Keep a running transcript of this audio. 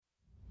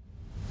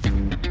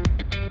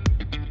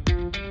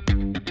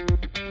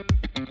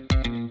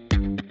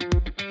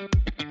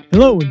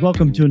Hello and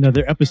welcome to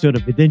another episode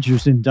of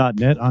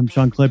AdventuresIn.net. I'm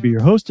Sean Kleber,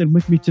 your host, and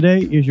with me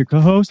today is your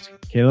co-host,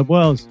 Caleb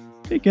Wells.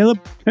 Hey,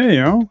 Caleb. Hey,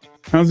 y'all.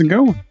 How's it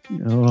going?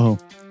 Oh,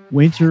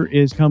 winter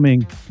is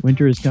coming.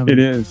 Winter is coming. It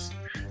is.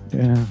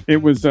 Yeah. It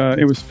was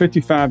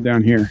 55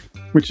 down here,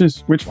 which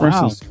for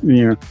us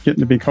is getting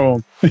to be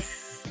cold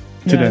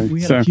today.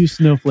 We had a few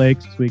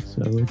snowflakes this week,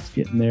 so it's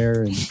getting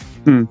there,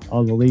 and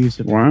all the leaves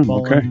have fallen.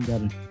 Okay.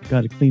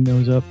 Got to clean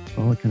those up,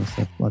 all that kind of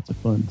stuff. Lots of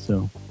fun.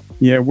 So.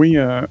 Yeah, we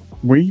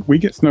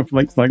get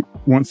snowflakes like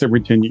once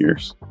every 10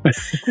 years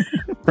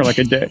for like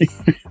a day.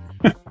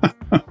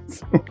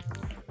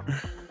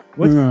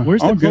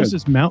 Where's the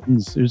closest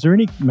mountains? Is there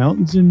any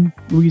mountains in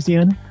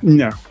Louisiana?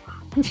 No.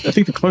 I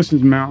think the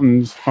closest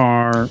mountains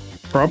are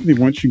probably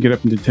once you get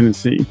up into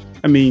Tennessee.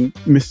 I mean,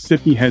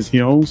 Mississippi has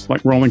hills,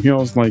 like rolling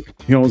hills,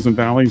 like hills and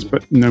valleys,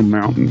 but no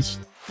mountains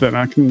that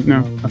I can. No,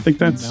 I think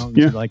that's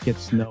like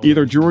it's snow.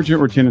 Either Georgia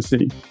or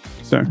Tennessee.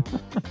 So,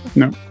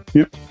 no,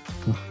 yep.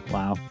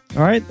 Wow.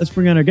 All right, let's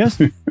bring on our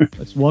guest.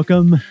 Let's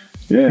welcome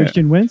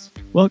Christian Wentz.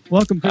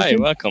 Welcome, Christian. Hi,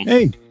 welcome.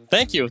 Hey.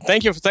 Thank you.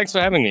 Thanks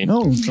for having me.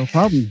 No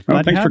problem.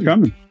 Thanks for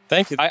coming.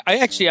 Thank you.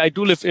 I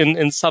do live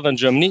in southern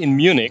Germany, in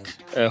Munich,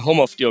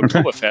 home of the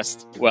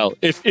Oktoberfest. Well,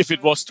 if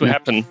it was to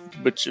happen,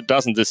 which it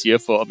doesn't this year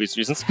for obvious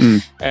reasons.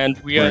 And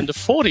we are in the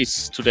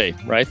 40s today,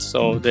 right?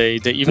 So they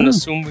even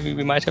assume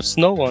we might have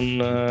snow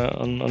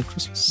on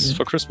Christmas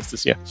for Christmas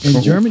this year.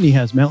 And Germany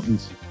has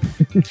mountains.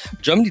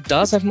 Germany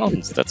does have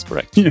mountains. That's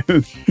correct.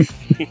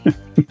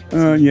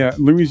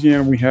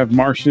 Louisiana, we have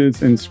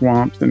marshes and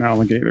swamps and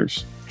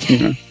alligators.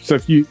 So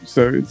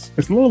it's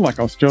a little like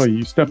Australia.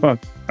 You step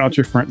out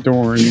your front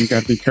door and you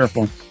got to be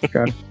careful.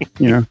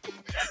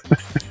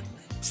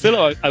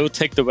 Still, I would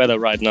take the weather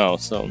right now.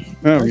 So,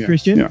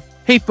 Christian. Yeah.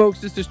 Hey, folks,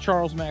 this is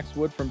Charles Max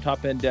Wood from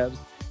Top End Devs.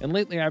 And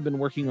lately, I've been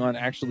working on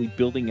actually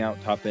building out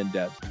Top End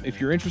Devs.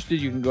 If you're interested,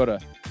 you can go to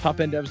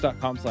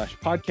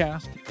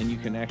topenddevs.com/podcast, and you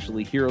can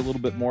actually hear a little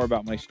bit more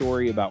about my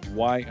story, about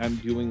why I'm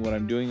doing what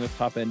I'm doing with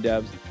Top End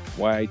Devs,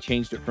 why I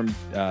changed it from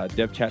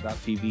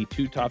devchat.tv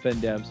to Top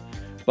End Devs.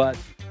 But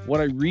what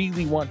I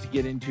really want to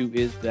get into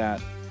is that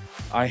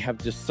I have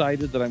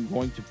decided that I'm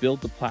going to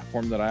build the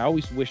platform that I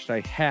always wished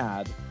I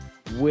had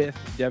with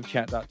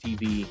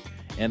devchat.tv.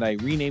 And I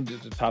renamed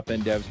it to Top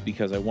End Devs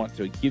because I want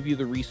to give you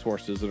the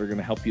resources that are going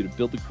to help you to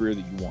build the career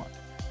that you want,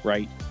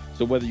 right?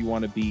 So whether you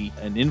want to be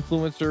an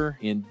influencer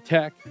in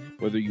tech,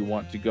 whether you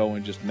want to go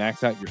and just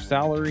max out your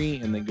salary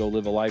and then go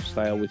live a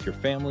lifestyle with your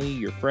family,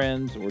 your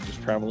friends, or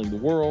just traveling the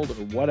world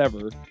or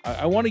whatever,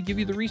 I want to give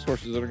you the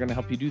resources that are going to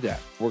help you do that.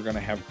 We're going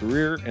to have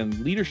career and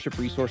leadership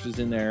resources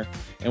in there,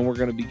 and we're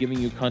going to be giving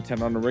you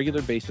content on a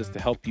regular basis to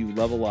help you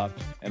level up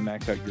and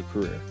max out your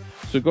career.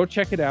 So go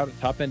check it out at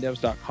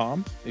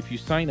topenddevs.com. If you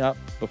sign up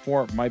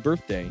before my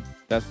birthday,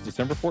 that's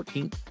December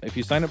 14th. If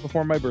you sign up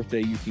before my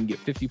birthday, you can get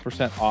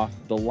 50% off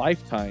the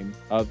lifetime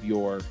of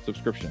your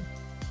subscription.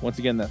 Once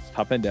again, that's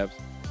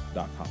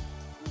topenddevs.com.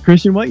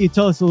 Christian, why don't you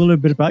tell us a little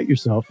bit about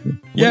yourself?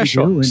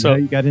 Sure. And how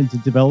you got into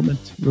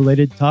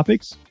development-related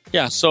topics?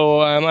 Yeah,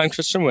 so I'm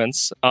Christian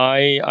Wentz.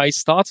 I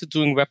started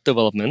doing web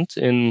development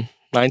in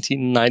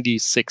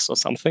 1996 or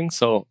something.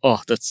 So,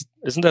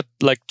 isn't that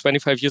like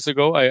 25 years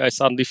ago? I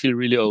suddenly feel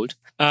really old.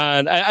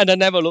 And I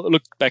never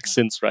looked back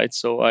since, right?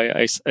 So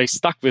I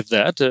stuck with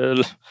that.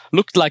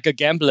 Looked like a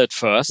gamble at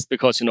first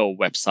because,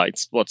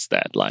 websites, what's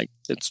that? Like,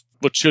 it's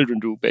what children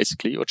do,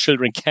 basically, or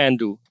children can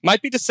do.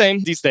 Might be the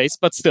same these days,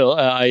 but still,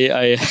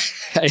 I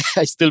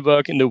still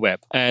work in the web.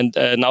 And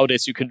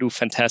nowadays you can do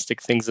fantastic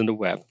things in the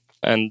web.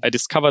 And I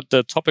discovered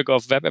the topic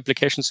of web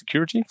application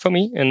security for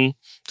me in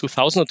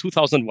 2000 or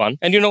 2001.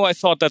 And, I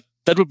thought that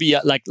would be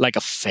like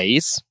a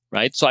phase,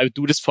 right? So I would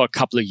do this for a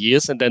couple of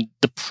years and then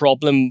the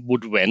problem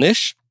would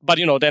vanish. But,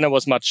 then I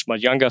was much,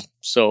 much younger.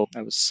 So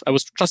I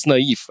was just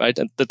naive, right?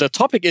 And the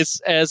topic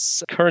is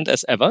as current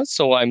as ever.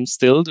 So I'm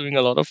still doing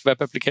a lot of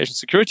web application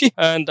security.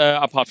 And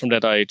apart from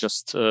that, I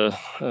just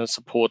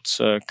support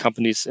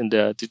companies in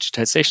their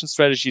digitization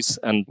strategies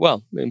and,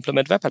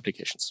 implement web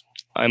applications.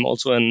 I'm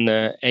also an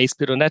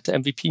ASP.NET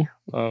MVP,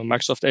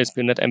 Microsoft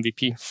ASP.NET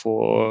MVP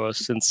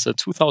since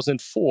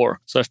 2004.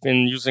 So I've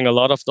been using a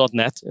lot of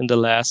 .NET in the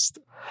last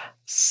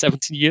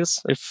 17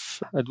 years,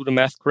 if I do the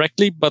math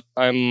correctly. But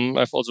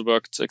I've also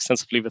worked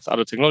extensively with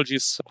other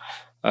technologies.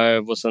 I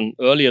was an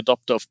early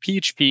adopter of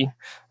PHP,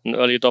 an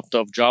early adopter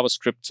of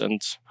JavaScript,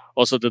 and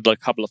also did a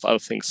couple of other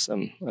things.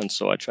 And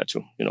so I try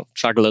to,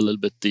 juggle a little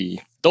bit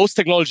those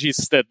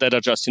technologies that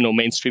are just,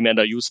 mainstream and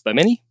are used by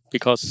many,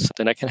 because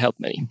then I can help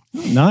many.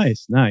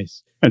 Nice.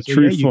 A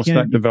true full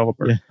stack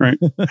developer, right?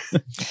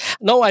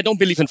 No, I don't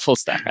believe in full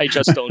stack. I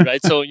just don't,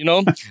 right? So,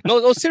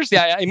 no, seriously,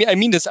 I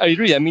mean this. I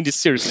mean this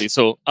seriously.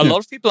 So a lot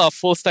of people are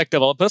full stack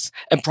developers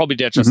and probably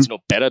they're just,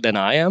 better than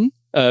I am,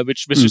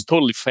 which is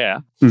totally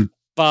fair.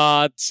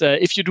 But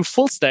if you do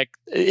full stack,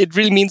 it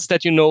really means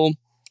that you know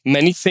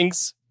many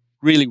things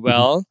really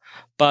well,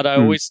 but I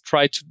always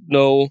try to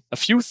know a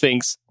few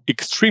things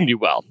extremely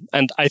well.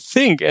 And I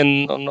think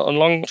on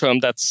long term,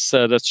 that's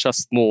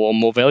just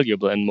more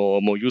valuable and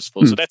more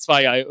useful. So that's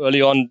why I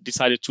early on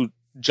decided to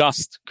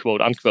just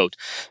quote unquote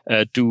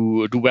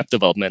do web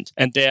development.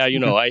 And there,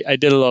 I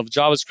did a lot of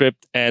JavaScript,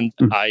 and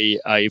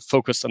I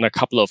focused on a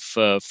couple of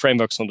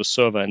frameworks on the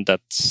server, and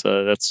that's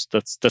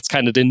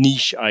kind of the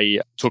niche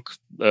I took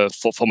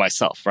for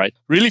myself, right?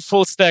 Really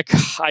full stack.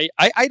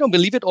 I don't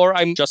believe it, or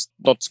I'm just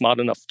not smart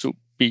enough to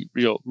be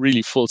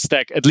really full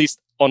stack, at least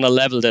on a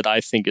level that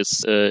I think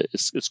is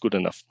good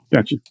enough.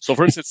 Gotcha. So,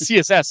 for instance,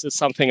 CSS is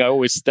something I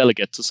always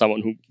delegate to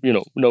someone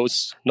who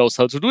knows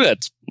how to do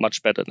that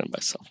much better than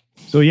myself.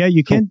 So yeah,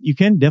 you can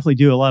definitely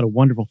do a lot of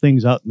wonderful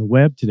things out in the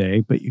web today,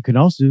 but you can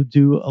also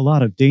do a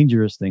lot of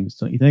dangerous things,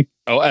 don't you think?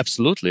 Oh,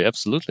 absolutely,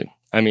 absolutely.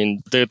 I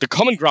mean, the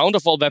common ground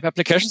of all web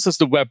applications is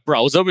the web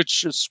browser,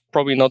 which is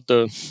probably not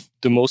the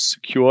most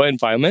secure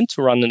environment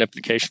to run an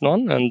application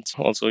on. And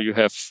also you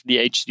have the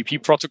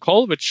HTTP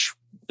protocol, which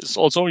is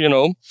also,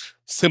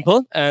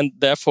 simple and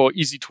therefore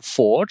easy to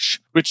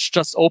forge, which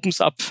just opens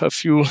up a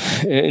few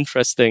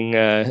interesting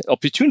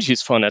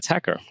opportunities for an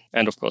attacker.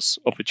 And of course,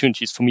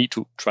 opportunities for me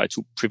to try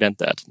to prevent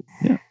that.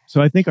 Yeah.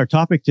 So I think our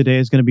topic today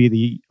is going to be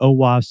the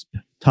OWASP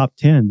top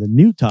 10, the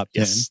new top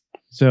 10. Yes.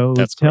 So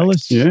tell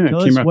us it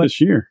came out this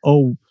year.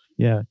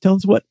 Tell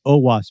us what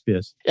OWASP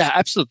is. Yeah,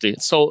 absolutely.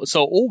 So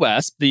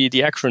OWASP, the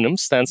acronym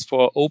stands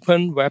for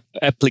Open Web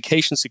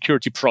Application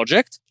Security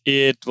Project.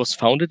 It was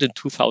founded in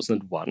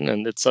 2001,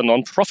 and it's a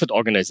non-profit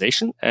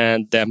organization,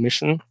 and their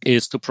mission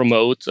is to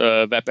promote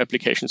web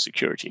application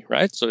security,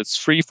 right? So it's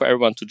free for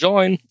everyone to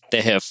join. They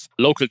have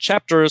local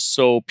chapters,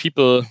 so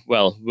people,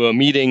 were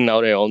meeting,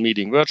 now they're all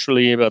meeting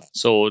virtually, but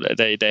so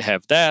they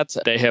have that.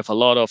 They have a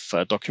lot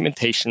of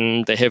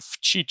documentation, they have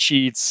cheat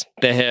sheets,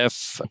 they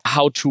have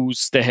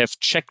how-tos, they have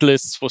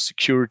checklists for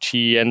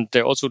security, and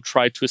they also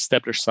try to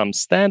establish some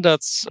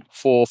standards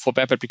for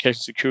web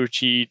application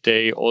security.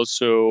 They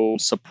also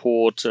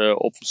support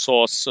open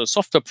source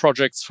software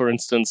projects, for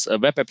instance, a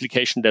web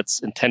application that's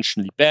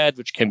intentionally bad,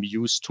 which can be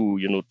used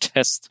to,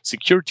 test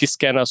security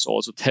scanners,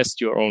 also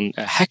test your own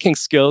hacking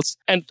skills,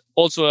 and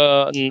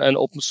also an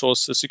open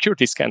source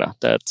security scanner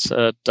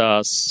that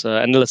does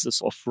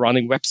analysis of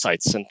running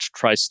websites and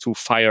tries to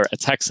fire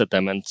attacks at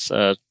them and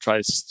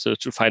tries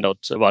to find out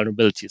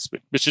vulnerabilities,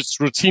 which is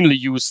routinely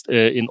used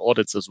in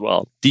audits as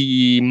well.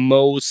 The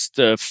most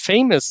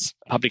famous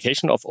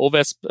publication of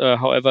OWASP,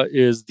 however,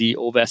 is the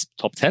OWASP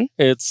Top 10.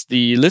 It's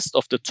the list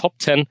of the top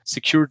 10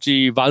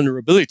 security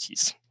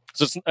vulnerabilities.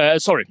 So,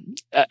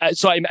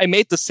 I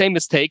made the same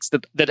mistakes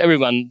that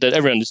everyone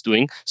is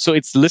doing. So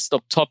it's a list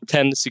of top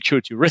 10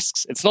 security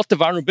risks. It's not the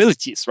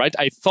vulnerabilities, right?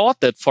 I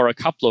thought that for a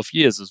couple of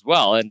years as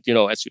well. And,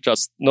 as you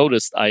just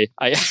noticed, I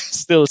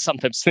still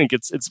sometimes think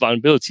it's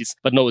vulnerabilities,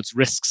 but no, it's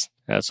risks.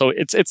 So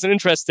it's an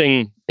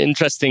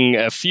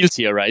interesting field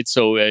here, right?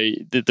 So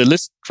the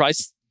list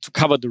tries to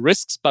cover the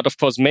risks, but of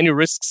course, many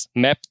risks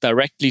map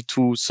directly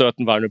to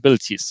certain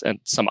vulnerabilities,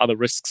 and some other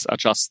risks are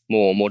just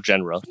more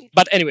general.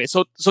 But anyway,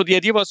 so the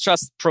idea was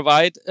just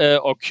provide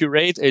or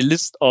curate a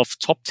list of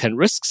top 10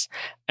 risks,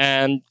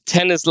 and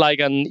 10 is like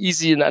a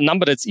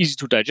number that's easy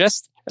to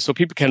digest. So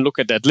people can look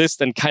at that list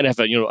and kind of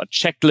have a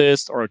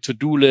checklist or a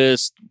to-do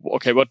list.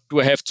 Okay, what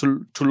do I have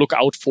to look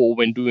out for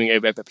when doing a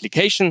web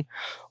application,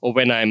 or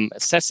when I'm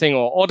assessing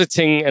or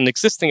auditing an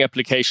existing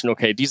application?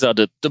 Okay, these are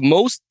the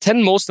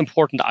 10 most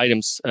important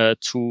items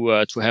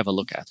to have a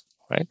look at,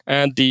 right?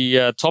 And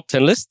the top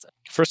 10 list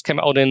first came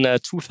out in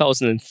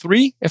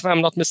 2003, if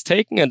I'm not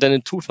mistaken, and then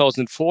in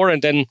 2004,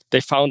 and then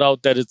they found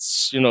out that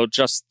it's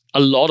just a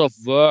lot of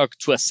work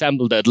to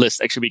assemble that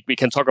list. Actually, we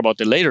can talk about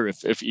that later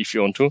if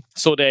you want to.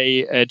 So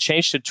they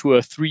changed it to a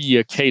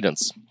 3-year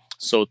cadence.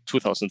 So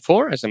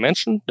 2004, as I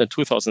mentioned, then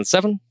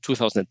 2007,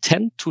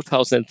 2010,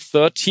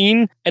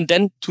 2013, and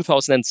then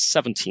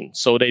 2017.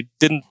 So they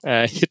didn't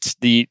hit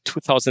the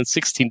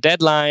 2016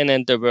 deadline,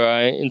 and there were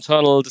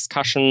internal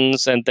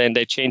discussions, and then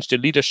they changed the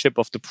leadership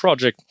of the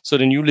project. So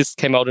the new list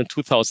came out in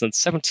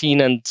 2017,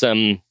 and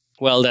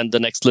then the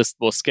next list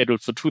was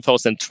scheduled for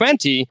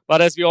 2020.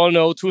 But as we all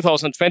know,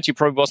 2020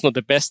 probably was not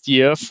the best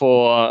year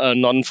for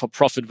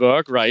non-for-profit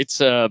work, right?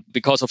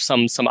 Because of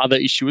some other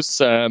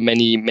issues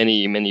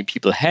many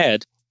people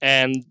had.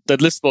 And the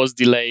list was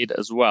delayed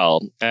as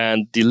well.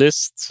 And the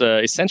list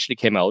essentially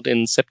came out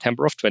in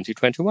September of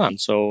 2021.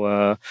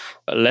 So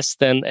less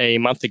than 2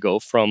 months ago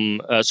from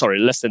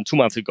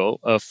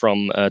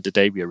the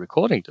day we are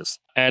recording this.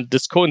 And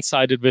this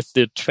coincided with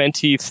the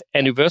 20th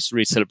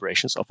anniversary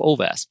celebrations of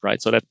OWASP,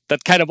 right? So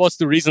that kind of was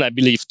the reason, I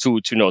believe,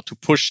 to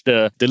push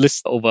the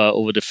list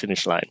over the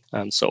finish line.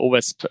 So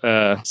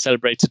OWASP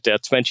celebrated their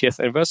 20th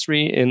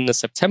anniversary in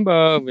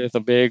September with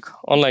a big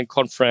online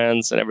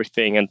conference and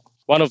everything. And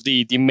one of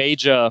the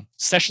major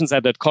sessions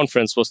at that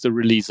conference was the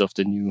release of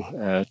the new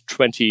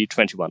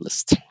 2021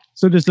 list.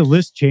 So does the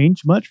list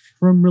change much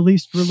from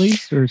release to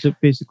release, or is it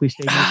basically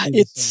staying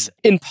It's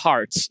in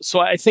parts.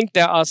 So I think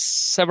there are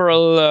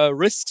several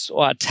risks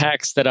or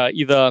attacks that are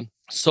either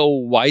so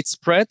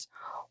widespread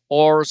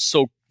or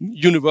so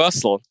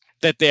universal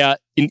that they are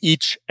in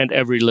each and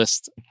every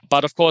list.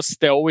 But of course,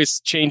 there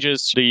always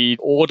changes the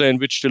order in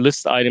which the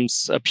list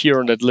items appear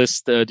on that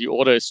list. The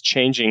order is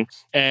changing.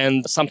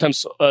 And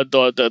sometimes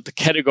the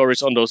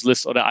categories on those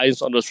lists or the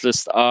items on those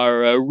lists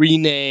are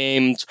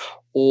renamed,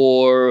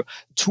 or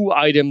two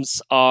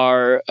items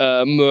are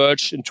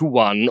merged into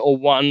one, or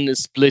one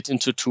is split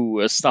into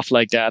two, stuff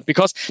like that.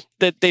 Because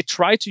they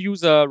try to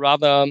use a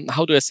rather,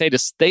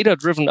 this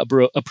data-driven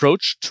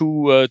approach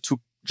to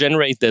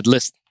generate that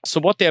list. So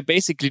what they're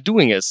basically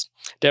doing is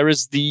there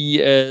is the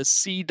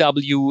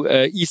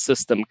CWE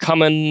system,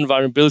 common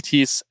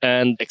vulnerabilities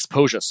and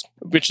exposures,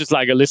 which is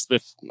like a list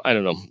with,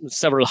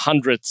 several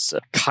hundreds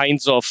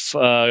kinds of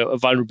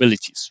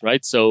vulnerabilities,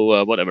 right?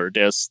 So whatever,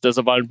 there's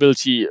a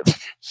vulnerability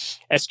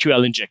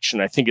SQL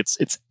injection. I think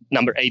it's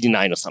number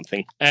 89 or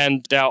something.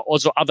 And there are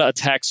also other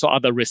attacks or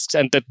other risks.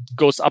 And that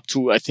goes up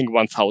to, I think,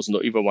 1,000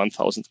 or even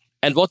 1,000.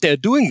 And what they're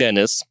doing then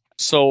is,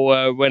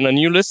 so when a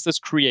new list is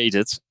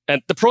created,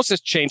 and the process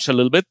changed a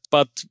little bit,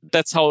 but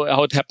that's how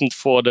it happened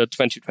for the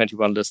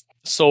 2021 list.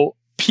 So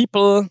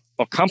people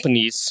or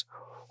companies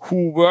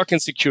who work in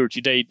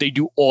security, they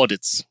do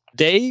audits.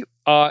 They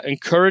are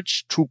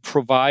encouraged to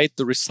provide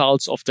the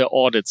results of their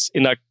audits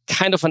in a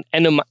kind of an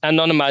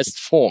anonymized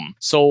form.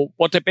 So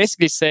what they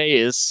basically say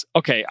is,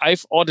 okay,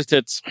 I've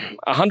audited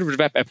 100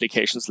 web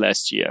applications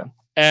last year,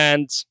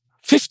 and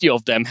 50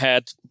 of them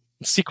had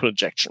SQL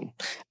injection,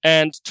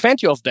 and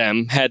 20 of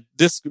them had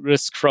this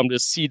risk from the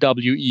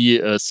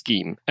CWE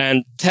scheme,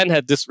 and 10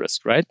 had this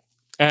risk, right?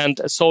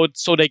 And so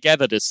they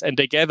gather this, and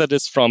they gather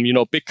this from,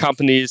 big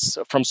companies,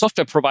 from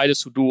software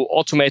providers who do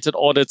automated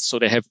audits. So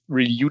they have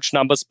really huge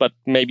numbers, but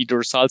maybe the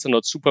results are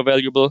not super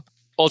valuable.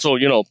 Also,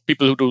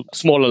 people who do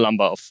smaller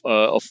number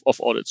of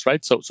audits,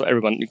 right? So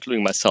everyone,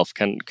 including myself,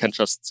 can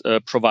just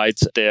provide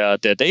their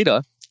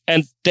data.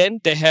 And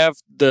then they have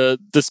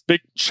this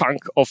big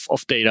chunk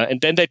of data, and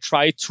then they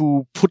try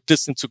to put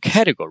this into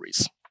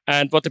categories.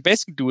 And what they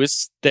basically do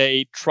is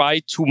they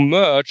try to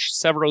merge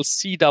several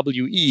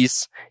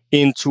CWEs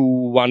into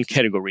one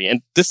category.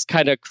 And this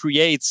kind of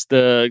creates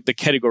the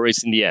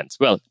categories in the end.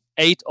 Well,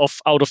 8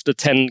 out of the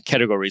 10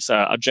 categories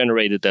are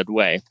generated that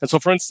way. And so,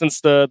 for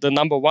instance, the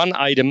number one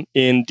item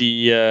in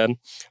the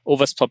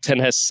OWASP top 10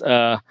 has,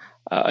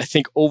 I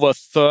think, over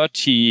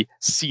 30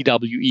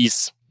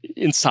 CWEs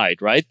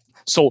inside, right?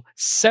 So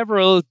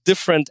several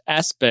different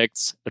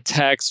aspects,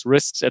 attacks,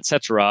 risks,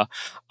 etc.,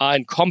 are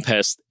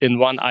encompassed in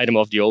one item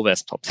of the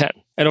OWASP top 10.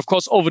 And of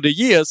course, over the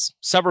years,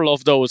 several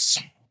of those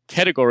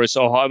categories,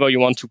 or however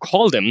you want to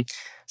call them,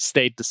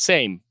 stayed the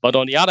same. But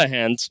on the other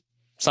hand,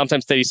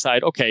 sometimes they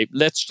decide, okay,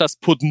 let's just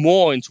put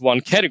more into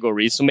one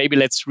category. So maybe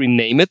let's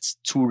rename it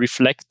to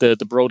reflect the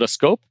broader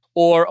scope.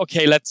 Or,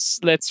 okay,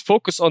 let's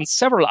focus on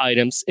several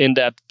items in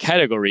that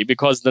category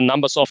because the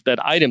numbers of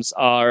that items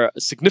are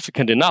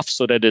significant enough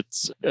so that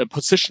its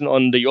position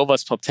on the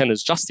OWASP top 10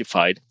 is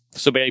justified.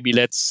 So maybe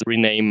let's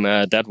rename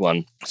that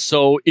one.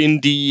 So in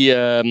the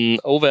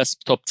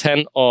OWASP top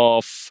 10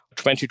 of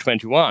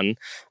 2021,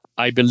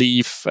 I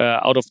believe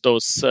out of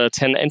those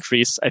 10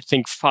 entries, I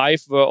think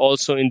 5 were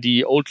also in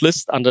the old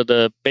list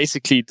under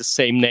basically the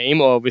same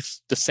name or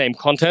with the same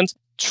content.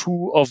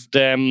 2 of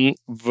them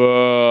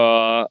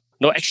were...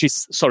 No, actually,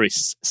 sorry,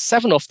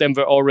 7 of them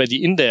were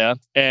already in there.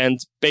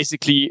 And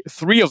basically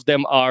 3 of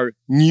them are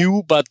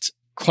new, but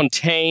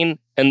contain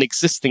an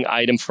existing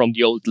item from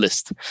the old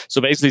list.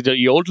 So basically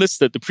the old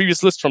list, the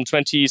previous list from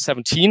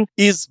 2017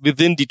 is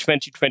within the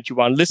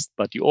 2021 list,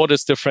 but the order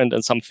is different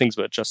and some things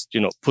were just,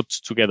 put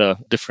together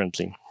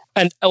differently.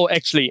 And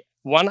actually,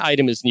 one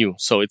item is new.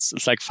 So it's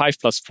like 5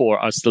 plus 4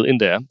 are still in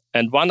there.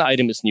 And one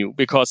item is new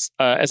because,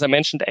 as I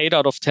mentioned, 8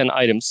 out of 10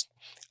 items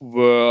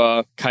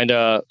were kind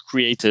of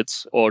created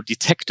or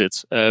detected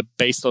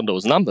based on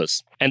those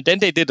numbers. And then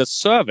they did a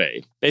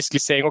survey basically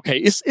saying, okay,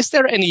 is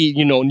there any,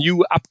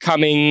 new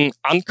upcoming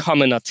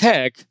uncommon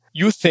attack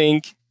you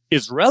think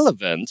is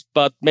relevant,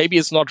 but maybe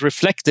it's not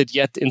reflected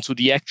yet into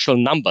the actual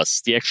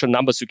numbers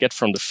you get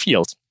from the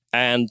field.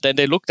 And then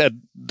they looked at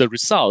the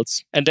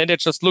results and then they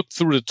just looked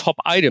through the top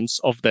items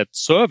of that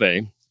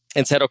survey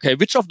and said, okay,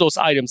 which of those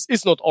items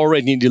is not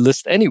already in the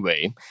list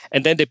anyway?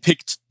 And then they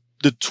picked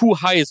the 2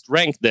 highest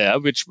ranked there,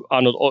 which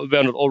were not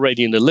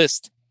already in the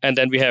list. And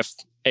then we have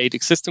 8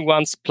 existing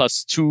ones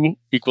plus 2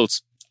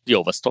 equals the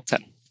OWASP top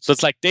 10. So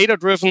it's like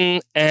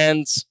data-driven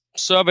and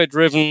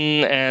survey-driven,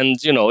 and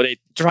they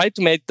try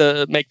to make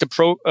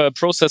the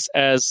process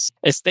as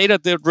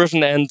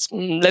data-driven and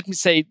let me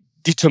say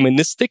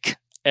deterministic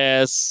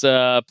as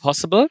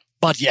possible.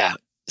 But yeah,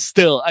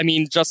 still, I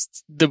mean,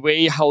 just the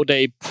way how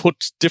they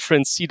put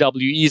different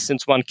CWEs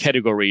into one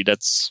category,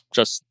 that's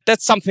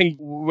something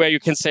where you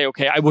can say,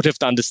 okay, I would have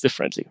done this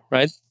differently,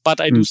 right?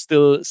 But I do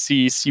still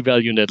see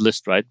value in that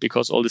list, right?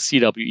 Because all the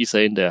CWEs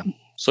are in there.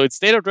 So it's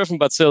data-driven,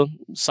 but still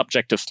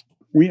subjective.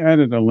 We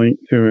added a link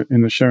to it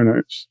in the show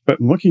notes,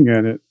 but looking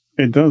at it,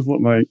 it does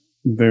look like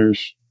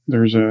there's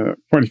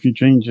quite a few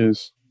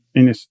changes,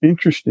 and it's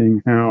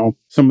interesting how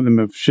some of them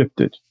have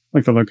shifted,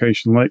 like the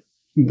location, like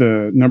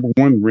the number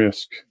 1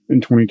 risk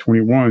in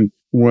 2021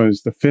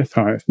 was the 5th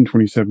highest in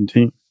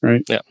 2017,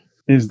 right? Yeah.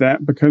 Is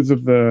that because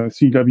of the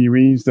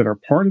CWEs that are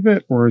part of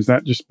it, or is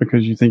that just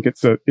because you think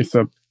it's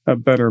a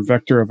better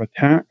vector of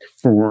attack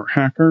for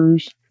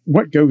hackers?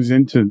 What goes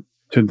into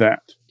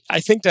that? I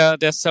think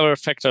there's several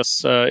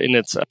factors in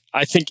it.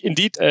 I think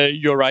indeed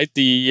you're right.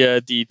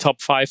 The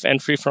top 5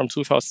 entry from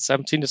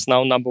 2017 is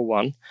now number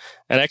 1.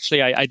 And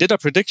actually, I did a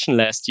prediction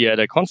last year at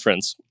a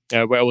conference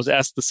where I was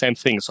asked the same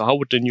thing. So how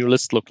would the new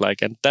list look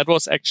like? And that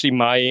was actually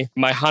my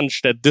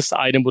hunch that this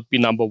item would be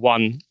number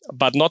 1,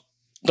 but not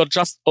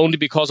just only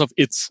because of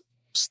its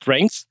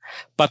strength,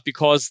 but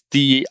because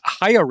the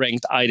higher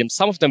ranked items,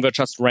 some of them were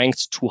just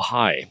ranked too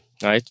high.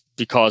 Right?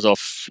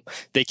 Because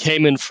they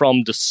came in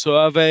from the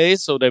survey,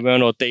 so they were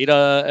not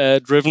data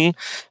driven.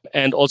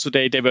 And also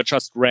they were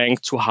just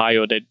ranked too high,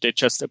 or they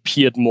just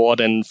appeared more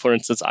than, for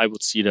instance, I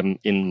would see them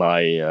in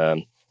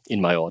my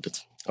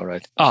audit. All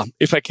right.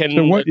 If I can.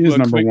 So what is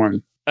number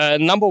 1?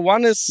 Number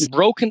 1 is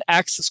broken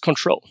access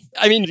control.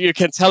 I mean, you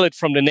can tell it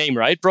from the name,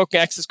 right? Broken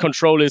access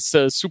control is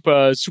a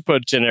super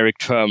generic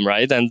term,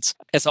 right? And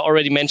as I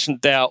already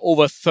mentioned, there are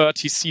over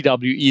 30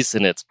 CWEs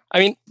in it. I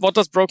mean, what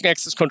does broken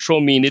access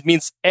control mean? It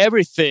means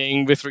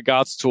everything with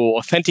regards to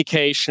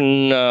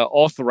authentication,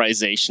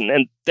 authorization.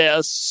 And there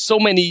are so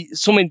many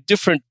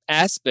different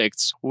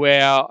aspects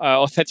where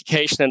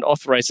authentication and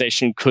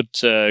authorization could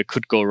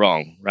go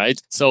wrong,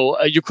 right? So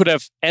you could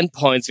have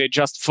endpoints where you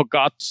just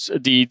forgot to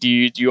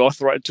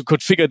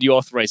configure the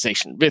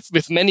authorization.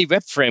 With many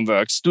web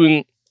frameworks,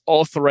 doing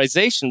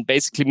authorization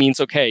basically means,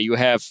 okay, you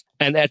have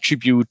an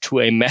attribute to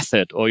a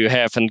method, or you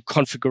have a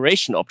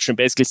configuration option.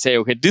 Basically say,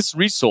 okay, this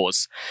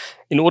resource,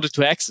 in order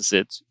to access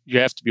it, you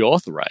have to be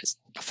authorized.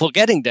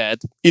 Forgetting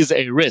that is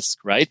a risk,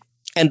 right?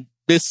 And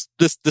this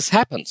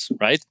happens,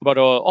 right? What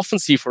I often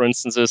see, for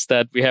instance, is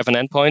that we have an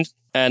endpoint,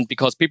 and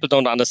because people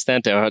don't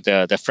understand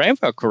their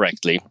framework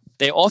correctly,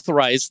 they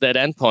authorize that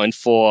endpoint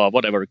for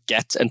whatever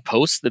get and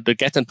post, the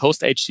get and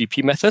post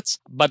HTTP methods,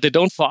 but they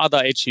don't for other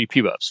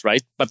HTTP verbs,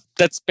 right? But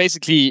that's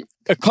basically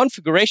a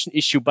configuration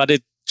issue, but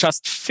it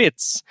just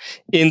fits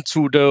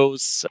into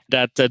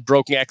that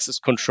broken access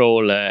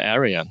control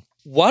area.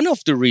 One of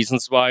the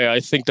reasons why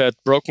I think that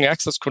broken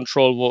access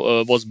control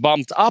was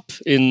bumped up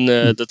in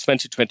the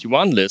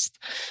 2021 list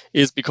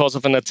is because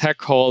of an attack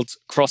called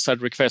cross-site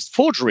request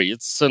forgery.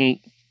 It's an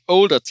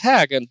old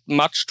attack, and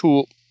much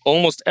to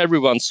almost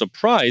everyone's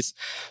surprise,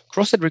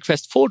 cross-site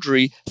request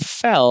forgery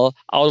fell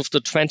out of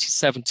the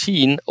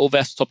 2017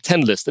 OWASP top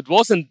 10 list. It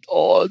wasn't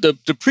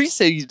the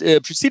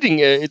preceding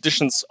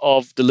editions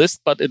of the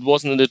list, but it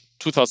wasn't in the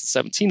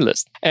 2017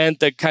 list. And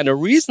the kind of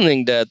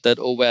reasoning that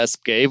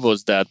OWASP gave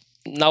was that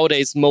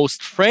nowadays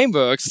most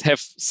frameworks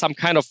have some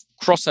kind of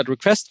cross-site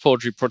request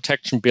forgery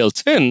protection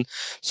built in,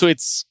 so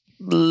it's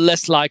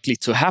less likely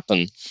to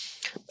happen.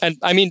 And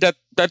I mean,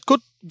 that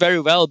could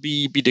very well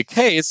be the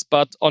case,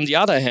 but on the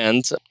other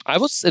hand, I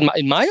was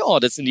in my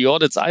audits, in the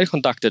audits I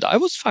conducted, I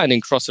was finding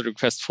cross-site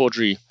request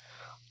forgery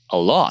a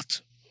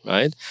lot,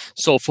 right?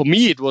 So for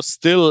me, it was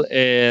still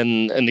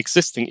an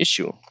existing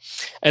issue.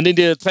 And in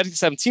the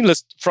 2017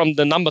 list, from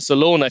the numbers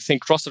alone, I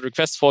think cross-site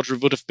request forgery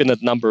would have been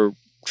at number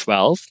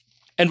 12.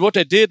 And what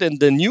they did in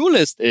the new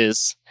list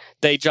is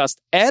they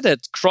just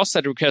added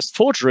cross-site request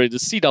forgery, the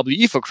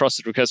CWE for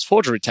cross-site request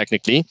forgery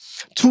technically,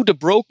 to the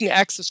broken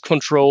access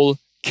control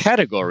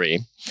category,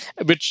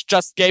 which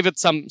just gave it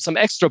some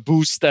extra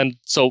boost. And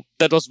so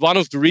that was one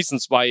of the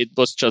reasons why it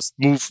was just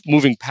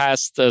moving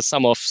past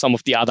some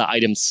of the other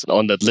items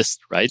on that list,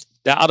 right?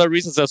 There are other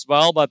reasons as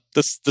well, but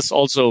this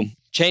also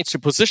changed the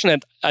position.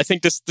 And I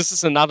think this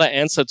is another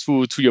answer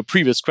to your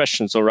previous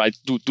question. So, right,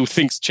 do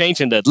things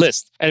change in that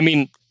list? I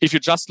mean, if you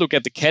just look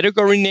at the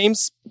category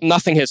names,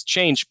 nothing has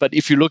changed. But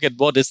if you look at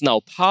what is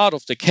now part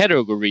of the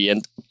category,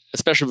 and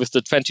especially with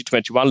the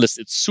 2021 list,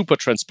 it's super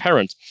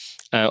transparent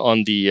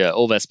on the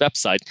OWASP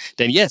website,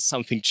 then yes,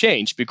 something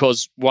changed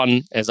because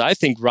one, as I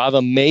think,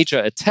 rather major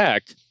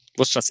attack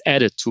was just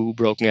added to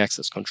broken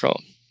access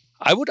control.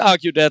 I would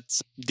argue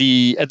that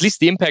at least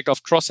the impact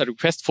of cross-site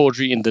request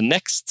forgery in the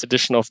next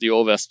edition of the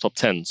OWASP Top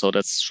 10, so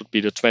that should be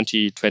the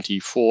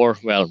 2024,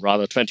 well,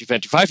 rather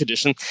 2025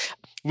 edition,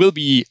 will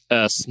be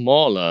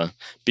smaller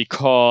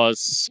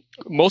because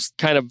most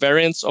kind of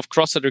variants of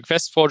cross-site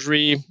request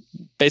forgery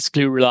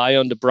basically rely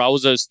on the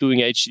browsers doing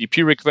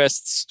HTTP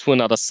requests to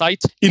another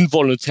site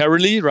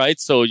involuntarily, right?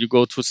 So you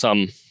go to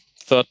some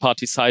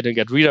third-party site and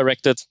get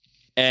redirected,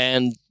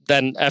 and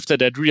then after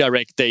that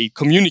redirect, they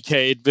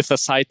communicate with a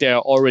site they're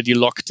already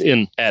logged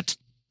in at.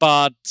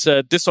 But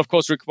this, of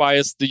course,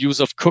 requires the use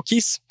of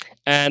cookies,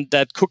 and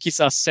that cookies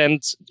are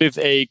sent with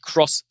a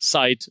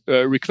cross-site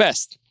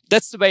request.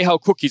 That's the way how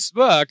cookies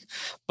work.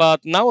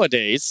 But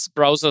nowadays,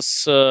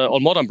 browsers or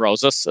modern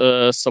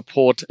browsers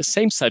support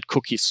same-site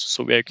cookies.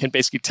 So we can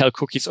basically tell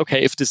cookies,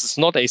 okay, if this is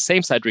not a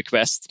same-site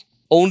request,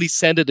 only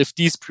send it if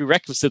these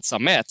prerequisites are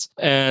met.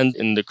 And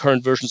in the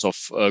current versions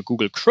of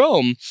Google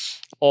Chrome,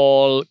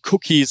 all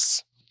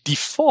cookies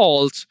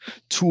default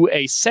to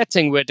a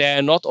setting where they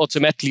are not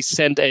automatically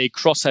sent a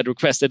cross-site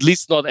request, at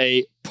least not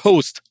a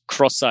post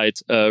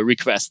cross-site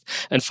request.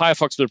 And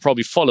Firefox will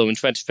probably follow in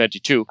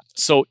 2022.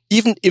 So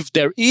even if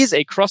there is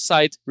a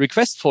cross-site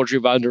request forgery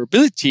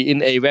vulnerability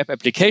in a web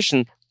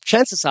application,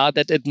 chances are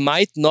that it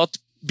might not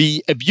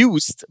be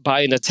abused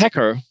by an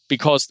attacker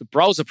because the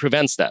browser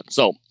prevents that.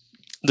 So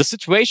the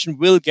situation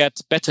will get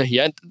better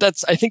here. And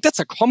I think that's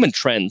a common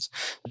trend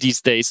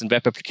these days in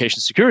web application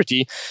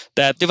security,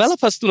 that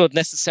developers do not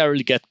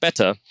necessarily get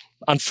better.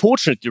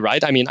 Unfortunately,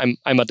 right? I mean,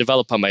 I'm a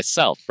developer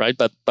myself, right?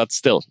 But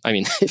still, I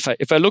mean,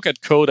 if I look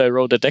at code I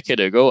wrote a decade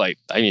ago, I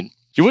mean,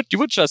 you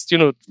would just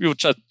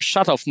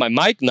shut off my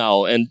mic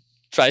now and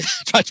try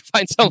to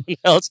find someone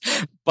else.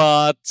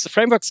 But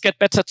frameworks get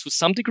better to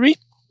some degree.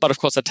 But of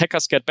course,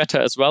 attackers get better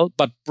as well.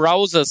 But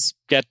browsers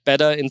get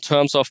better in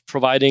terms of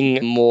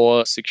providing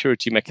more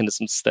security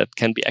mechanisms that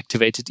can be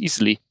activated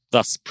easily,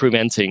 thus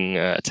preventing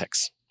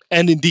attacks.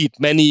 And indeed,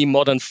 many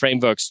modern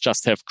frameworks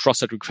just have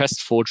cross-site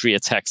request forgery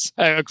attacks,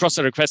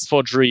 cross-site request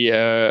forgery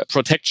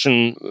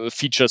protection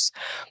features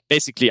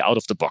basically out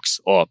of the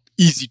box or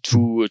easy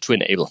to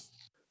enable.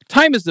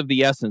 Time is of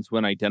the essence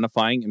when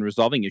identifying and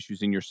resolving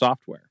issues in your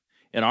software.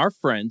 And our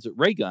friends at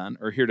Raygun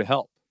are here to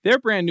help. Their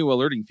brand new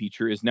alerting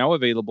feature is now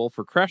available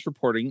for crash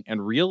reporting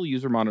and real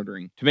user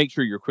monitoring to make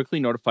sure you're quickly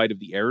notified of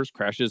the errors,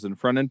 crashes, and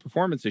front-end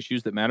performance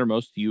issues that matter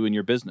most to you and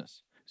your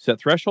business. Set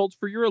thresholds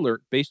for your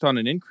alert based on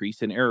an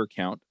increase in error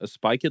count, a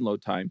spike in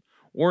load time,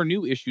 or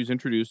new issues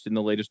introduced in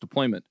the latest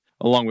deployment,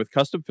 along with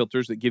custom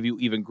filters that give you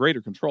even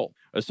greater control.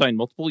 Assign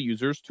multiple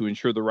users to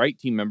ensure the right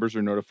team members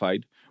are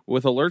notified,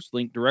 with alerts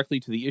linked directly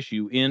to the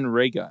issue in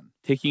Raygun,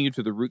 taking you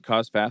to the root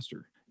cause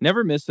faster.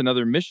 Never miss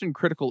another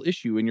mission-critical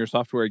issue in your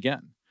software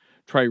again.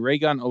 Try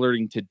Raygun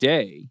Alerting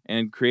today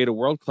and create a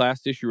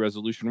world-class issue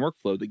resolution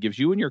workflow that gives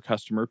you and your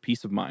customer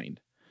peace of mind.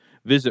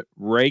 Visit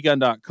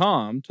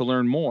Raygun.com to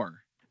learn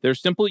more. Their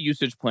simple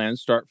usage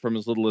plans start from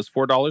as little as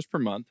 $4 per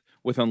month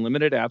with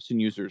unlimited apps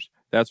and users.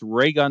 That's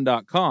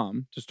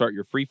Raygun.com to start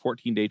your free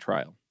 14-day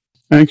trial.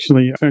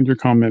 Actually, I found your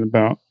comment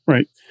about,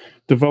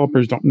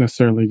 developers don't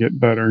necessarily get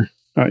better.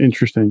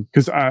 Interesting,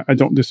 because I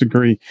don't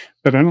disagree,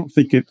 but I don't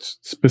think it's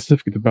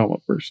specific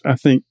developers. I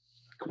think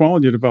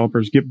quality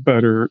developers get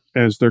better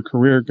as their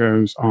career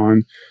goes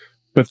on,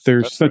 but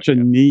there's such a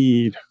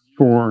need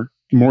for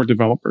more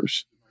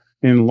developers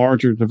in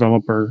larger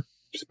developer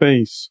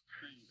space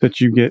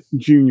that you get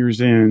juniors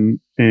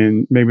in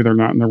and maybe they're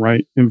not in the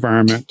right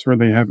environment or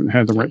they haven't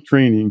had the right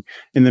training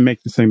and they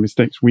make the same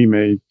mistakes we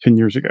made 10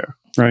 years ago,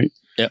 right?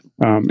 Yeah.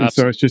 And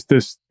so it's just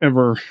this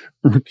ever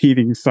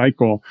repeating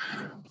cycle.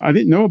 I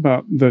didn't know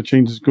about the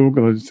changes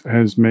Google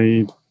has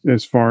made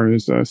as far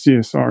as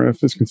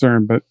CSRF is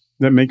concerned, but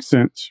that makes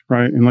sense,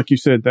 right? And like you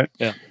said, that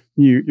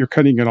you're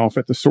cutting it off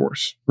at the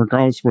source.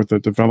 Regardless of what the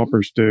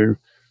developers do,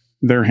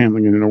 they're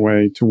handling it in a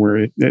way to where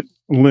it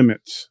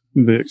limits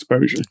the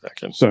exposure.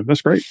 Exactly. So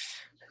that's great.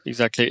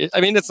 Exactly.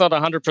 I mean, it's not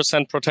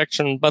 100%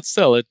 protection, but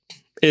still,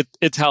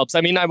 it helps.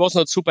 I mean, I was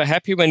not super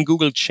happy when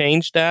Google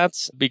changed that,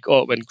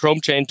 or when the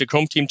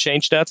Chrome team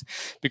changed that,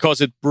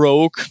 because it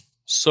broke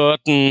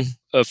certain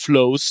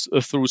flows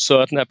through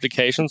certain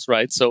applications,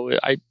 right? So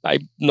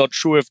I'm not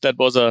sure if that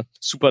was a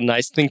super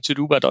nice thing to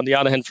do, but on the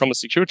other hand, from a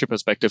security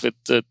perspective,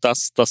 it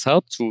does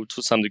help to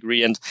some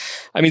degree. And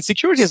I mean,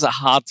 security is a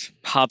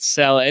hard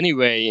sell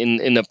anyway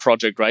in a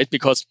project, right?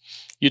 Because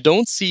you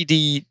don't see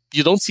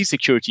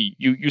security.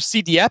 You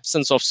see the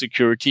absence of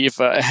security if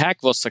a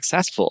hack was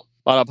successful.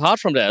 But apart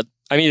from that,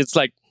 I mean, it's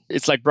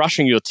like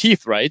brushing your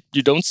teeth, right?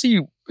 You don't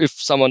see if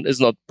someone is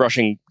not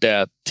brushing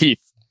their teeth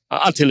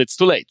until it's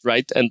too late,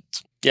 right? And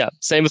yeah,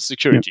 same with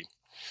security.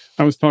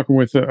 Yeah. I was talking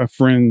with a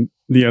friend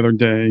the other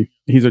day.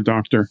 He's a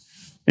doctor.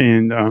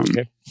 And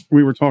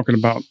we were talking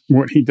about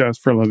what he does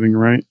for a living,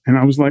 right? And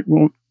I was like,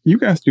 well, you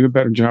guys do a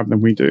better job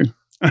than we do.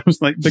 I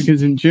was like,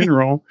 because in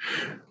general,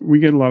 we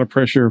get a lot of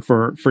pressure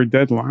for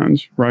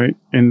deadlines, right?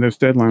 And those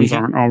deadlines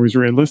aren't always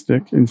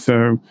realistic. And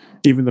so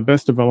even the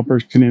best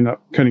developers can end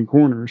up cutting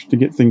corners to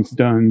get things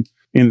done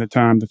in the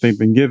time that they've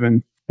been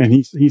given. And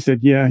he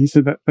said,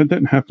 that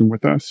didn't happen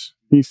with us.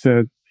 He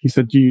said,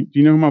 do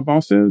you know who my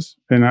boss is?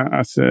 And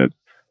I said,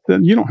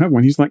 you don't have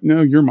one. He's like,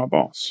 no, you're my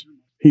boss.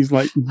 He's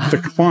like,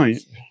 the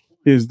client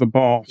is the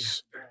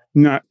boss.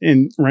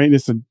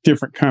 It's a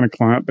different kind of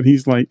client, but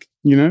he's like,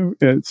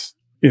 it's,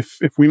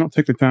 if we don't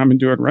take the time and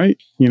do it right,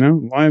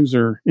 lives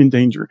are in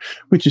danger,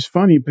 which is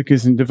funny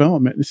because in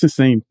development, it's the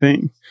same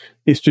thing.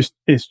 It's just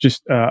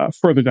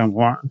further down the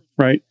line,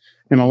 right?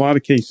 In a lot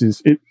of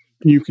cases,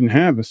 you can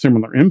have a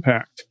similar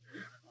impact,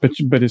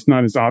 but it's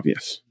not as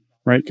obvious,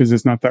 right? Because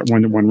it's not that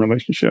one-to-one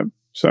relationship.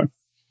 So I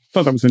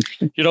thought that was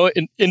interesting.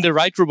 In the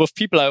right group of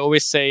people, I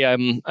always say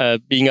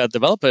being a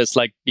developer is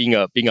like being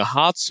a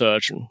heart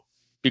surgeon,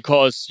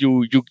 because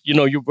you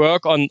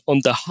work on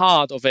the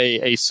heart of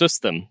a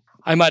system.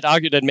 I might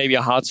argue that maybe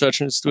a heart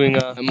surgeon is doing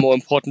a more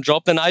important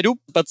job than I do,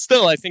 but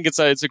still, I think it's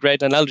a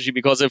great analogy,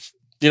 because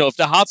if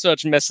the heart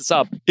surgeon messes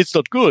up, it's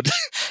not good.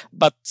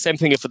 But same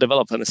thing if a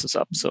developer messes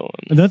up. So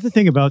another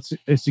thing about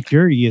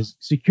security is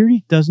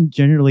security doesn't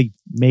generally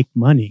make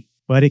money,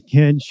 but it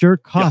can sure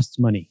cost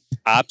money.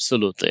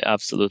 Absolutely.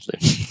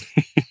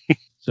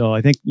 So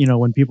I think,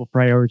 when people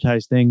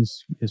prioritize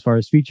things as far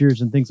as features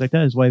and things like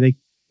that is why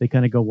they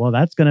kind of go, well,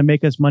 that's going to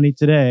make us money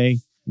today.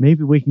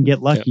 Maybe we can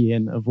get lucky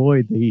and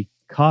avoid the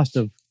cost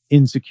of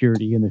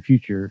insecurity in the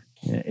future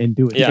and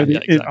do it. Yeah,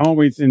 exactly. It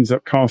always ends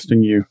up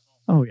costing you.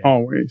 Oh, yeah.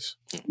 Always.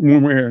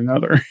 One way or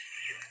another.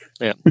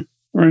 Yeah. All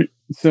right.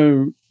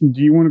 So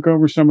do you want to go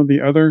over some of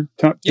the other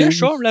top 10? Yeah,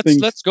 sure.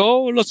 Let's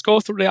go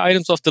through the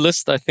items of the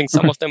list. I think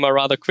some of them are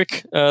rather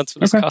quick to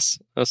discuss.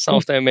 Some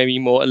of them may be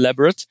more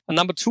elaborate.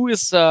 Number 2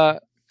 is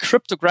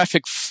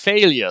cryptographic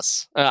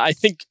failures. I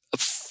think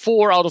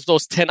 4 out of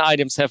those 10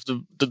 items have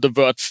the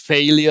word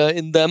failure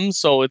in them.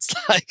 So it's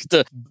like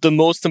the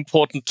most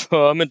important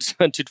term in the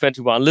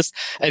 2021 list.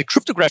 And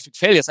cryptographic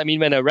failures, I mean,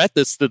 when I read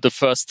this the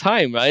first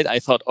time, right, I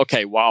thought,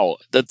 okay, wow,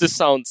 this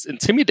sounds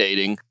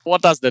intimidating.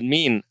 What does that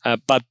mean?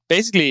 But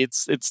basically,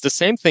 it's the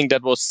same thing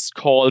that was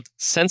called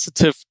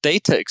sensitive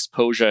data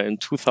exposure in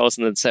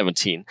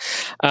 2017.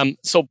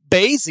 So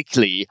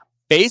basically,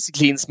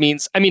 it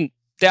means, I mean,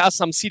 there are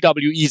some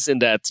CWEs in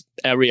that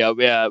area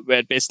where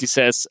it basically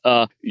says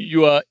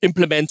you are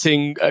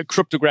implementing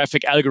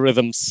cryptographic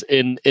algorithms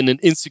in an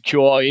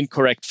insecure or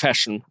incorrect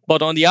fashion.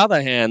 But on the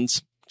other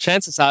hand,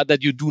 chances are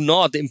that you do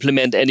not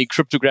implement any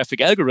cryptographic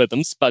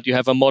algorithms, but you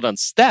have a modern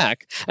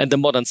stack, and the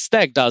modern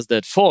stack does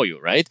that for you,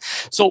 right?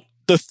 So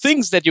the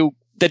things that you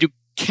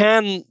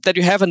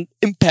have an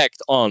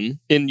impact on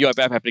in your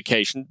web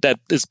application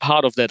that is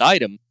part of that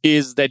item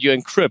is that you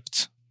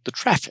encrypt the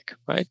traffic,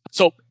 right?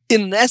 So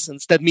in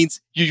essence, that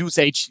means you use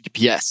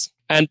HTTPS.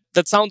 And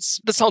that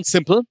sounds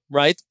simple,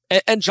 right?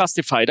 And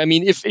justified. I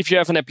mean, if you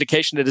have an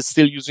application that is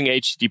still using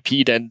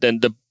HTTP, then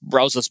the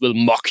browsers will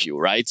mock you,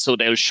 right? So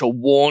they'll show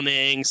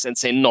warnings and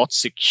say not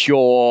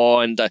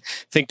secure. And I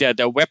think that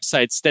there are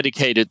websites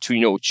dedicated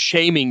to,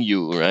 shaming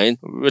you, right?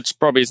 Which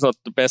probably is not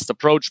the best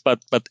approach, but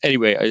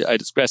anyway, I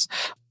digress.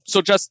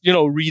 So just,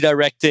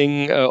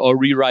 redirecting or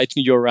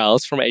rewriting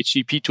URLs from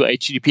HTTP to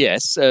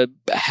HTTPS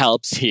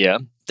helps here.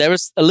 There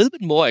is a little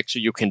bit more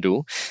actually you can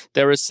do.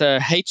 There is a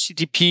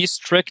HTTP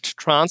Strict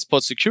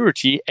Transport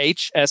Security,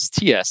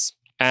 HSTS.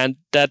 And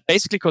that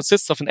basically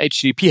consists of an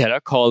HTTP header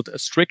called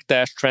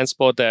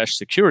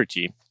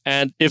strict-transport-security.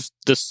 And if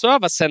the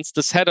server sends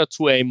this header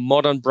to a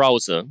modern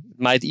browser, it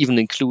might even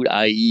include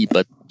IE,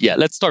 but yeah,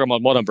 let's talk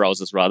about modern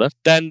browsers rather.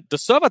 Then the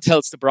server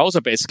tells the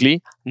browser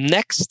basically,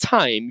 next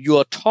time you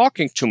are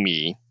talking to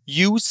me,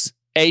 use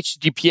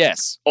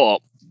HTTPS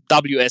or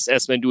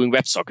WSS when doing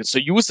WebSockets. So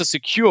use a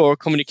secure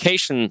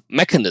communication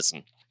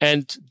mechanism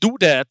and do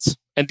that.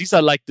 And these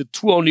are like the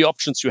 2 only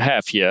options you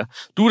have here.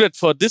 Do that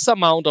for this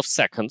amount of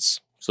seconds.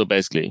 So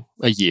basically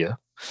a year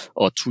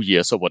or 2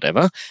 years or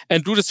whatever.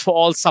 And do this for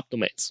all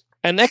subdomains.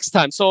 And next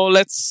time, so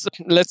let's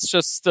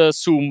just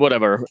assume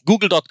whatever.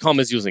 Google.com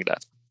is using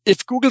that.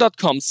 If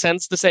Google.com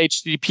sends this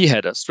HTTP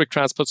header, strict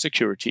transport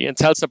security, and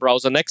tells the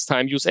browser next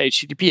time use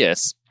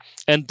HTTPS,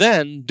 and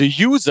then the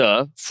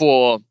user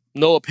for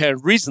no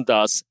apparent reason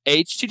does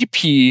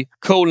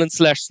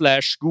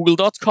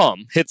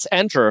http://google.com, hits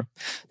enter,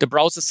 the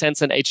browser sends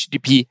an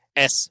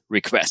HTTPS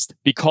request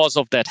because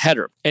of that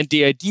header. And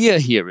the idea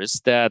here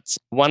is that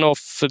one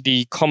of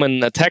the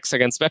common attacks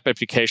against web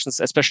applications,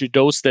 especially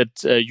those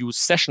that use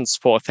sessions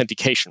for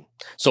authentication.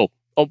 So,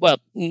 not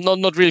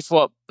really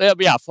for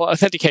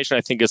authentication,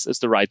 I think is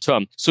the right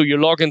term. So you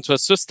log into a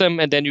system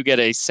and then you get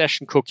a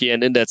session cookie,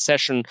 and in that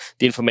session,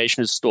 the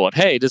information is stored.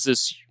 Hey, this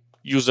is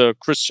user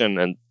Christian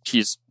and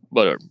he's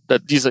here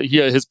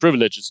are his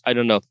privileges. I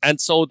don't know. And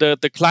so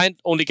the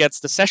client only gets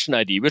the session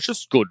ID, which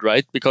is good,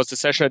 right? Because the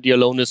session ID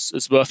alone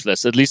is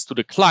worthless, at least to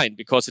the client,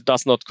 because it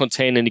does not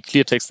contain any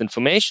clear text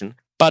information.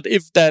 But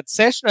if that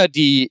session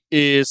ID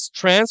is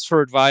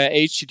transferred via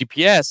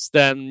HTTPS,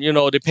 then,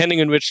 depending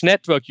on which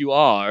network you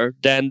are,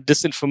 then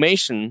this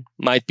information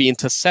might be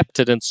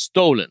intercepted and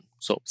stolen.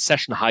 So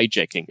session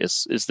hijacking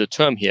is the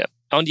term here.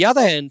 On the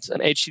other hand, an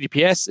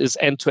HTTPS is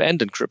end-to-end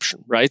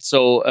encryption, right?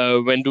 So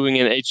when doing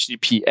an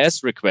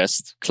HTTPS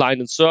request, client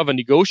and server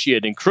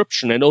negotiate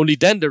encryption, and only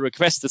then the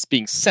request is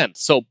being sent.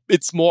 So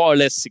it's more or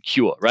less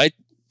secure, right?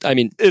 I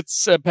mean,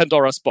 it's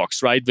Pandora's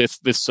box, right?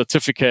 With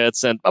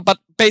certificates but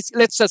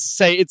basically, let's just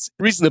say it's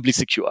reasonably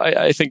secure.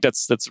 I think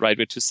that's the right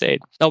way to say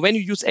it. Now, when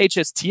you use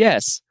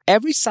HSTS,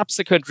 every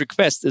subsequent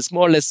request is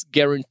more or less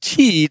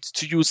guaranteed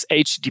to use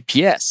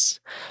HTTPS.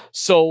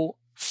 So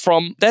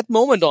from that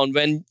moment on,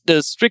 when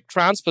the strict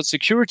transport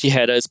security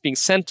header is being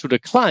sent to the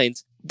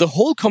client, the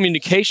whole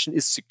communication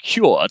is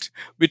secured,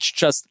 which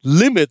just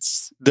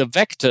limits the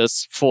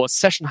vectors for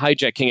session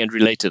hijacking and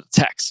related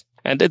attacks.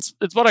 And it's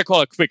what I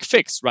call a quick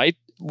fix, right?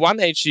 One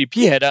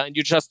HTTP header and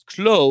you just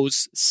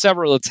close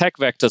several attack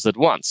vectors at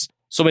once.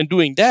 So when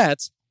doing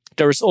that,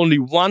 there is only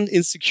one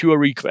insecure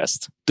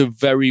request, the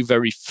very,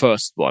 very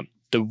first one.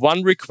 The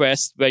one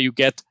request where you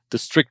get the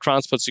strict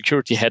transport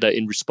security header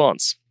in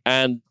response.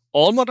 And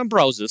all modern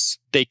browsers,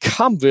 they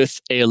come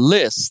with a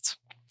list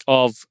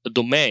of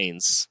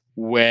domains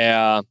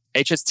where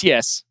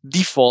HSTS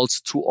defaults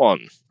to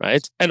on,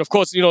 right? And of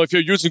course, if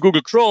you're using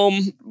Google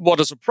Chrome, what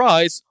a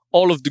surprise,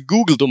 all of the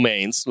Google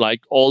domains,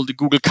 like all the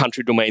Google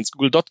country domains,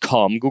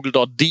 google.com,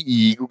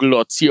 google.de,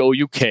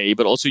 google.co.uk,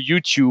 but also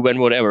YouTube and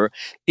whatever,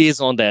 is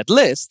on that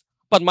list.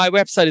 But my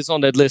website is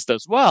on that list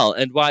as well.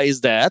 And why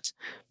is that?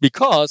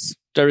 Because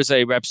there is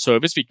a web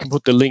service, we can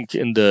put the link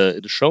in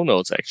the show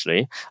notes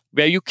actually,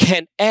 where you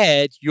can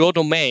add your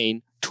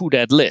domain to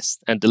that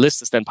list. And the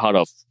list is then part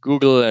of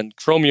Google and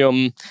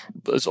Chromium.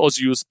 It's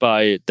also used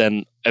by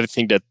then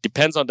everything that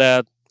depends on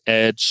that,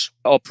 Edge,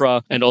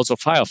 Opera, and also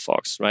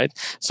Firefox, right?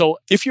 So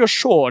if you're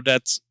sure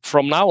that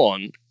from now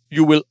on,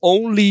 you will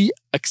only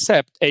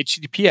accept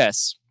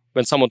HTTPS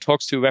when someone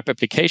talks to your web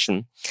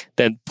application,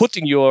 then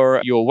putting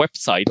your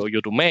website or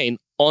your domain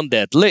on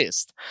that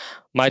list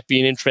might be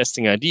an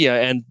interesting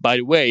idea. And by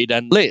the way,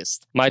 then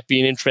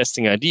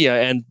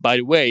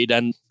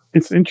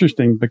it's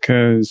interesting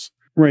because,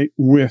 right,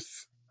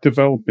 with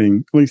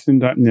developing, at least in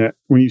 .NET,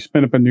 when you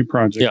spin up a new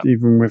project,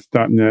 even with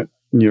 .NET,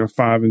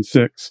 5 and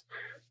 6,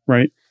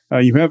 right,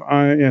 you have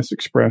IIS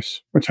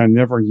Express, which I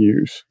never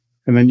use.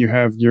 And then you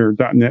have your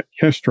 .NET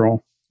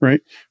Kestrel,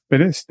 right?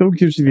 But it still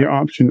gives you the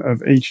option of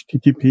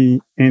HTTP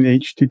and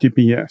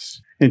HTTPS.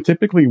 And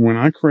typically when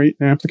I create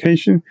an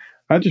application,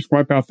 I just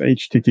wipe out the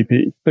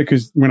HTTP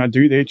because when I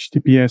do the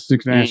HTTPS,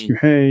 it's going to ask you,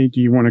 hey,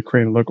 do you want to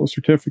create a local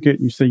certificate?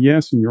 You say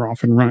yes, and you're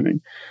off and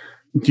running.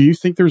 Do you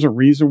think there's a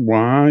reason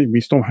why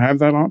we still have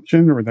that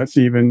option or that's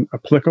even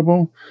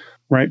applicable?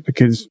 Right?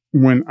 Because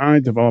when I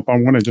develop, I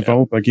want to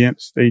develop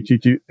against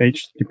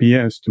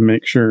HTTPS to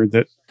make sure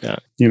that,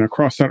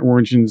 cross-site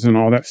origins and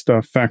all that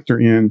stuff factor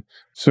in.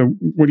 So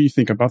what do you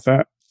think about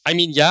that? I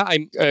mean,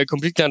 I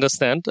completely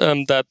understand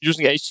that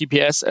using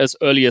HTTPS as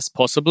early as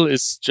possible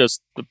is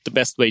just the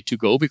best way to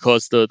go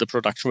because the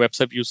production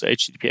website uses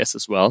HTTPS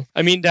as well.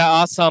 I mean, there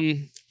are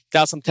some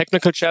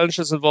technical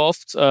challenges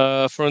involved.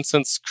 For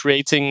instance,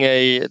 creating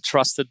a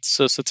trusted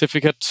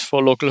certificate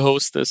for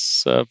localhost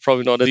is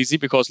probably not easy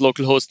because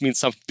localhost means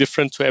something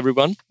different to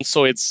everyone.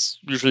 So it's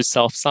usually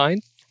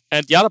self-signed.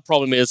 And the other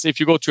problem is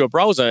if you go to a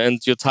browser and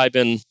you type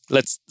in,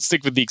 let's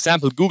stick with the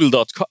example,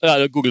 google.com.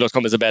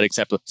 Google.com is a bad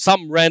example.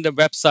 Some random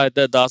website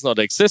that does not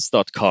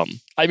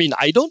exist.com. I mean,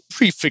 I don't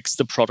prefix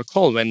the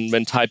protocol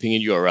when typing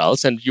in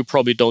URLs, and you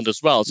probably don't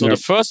as well. So the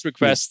first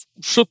request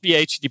should be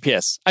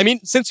HTTPS. I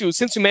mean, since you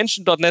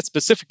mentioned .NET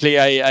specifically,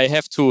 I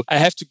have to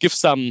give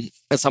some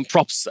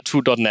props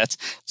to .NET.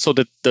 So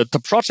that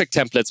the project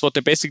templates, what they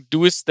basically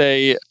do is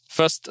they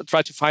first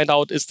try to find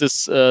out, is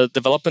this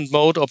development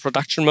mode or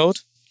production mode?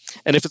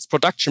 And if it's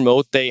production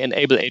mode, they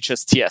enable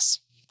HSTS.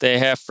 They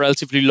have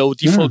relatively low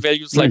default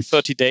values, like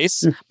 30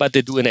 days, but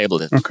they do enable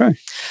it. Okay.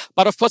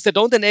 But of course, they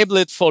don't enable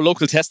it for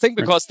local testing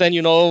because then,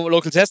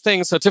 local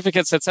testing,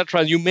 certificates,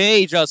 etc. You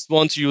may just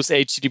want to use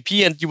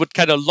HTTP and you would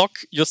kind of lock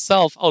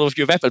yourself out of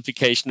your web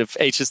application if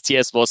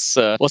HSTS was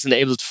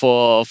enabled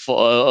for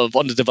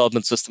on the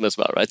development system as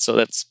well, right? So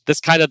that's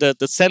kind of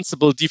the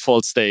sensible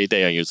defaults they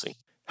are using.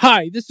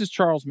 Hi, this is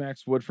Charles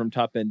Max Wood from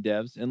Top End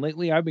Devs, and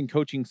lately I've been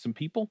coaching some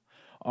people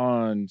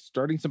on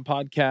starting some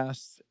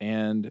podcasts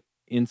and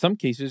in some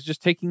cases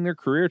just taking their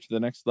career to the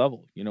next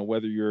level.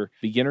 Whether you're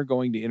beginner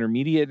going to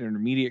intermediate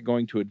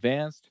going to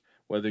advanced,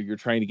 whether you're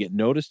trying to get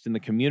noticed in the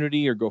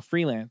community or go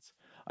freelance,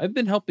 I've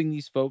been helping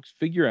these folks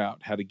figure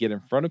out how to get in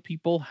front of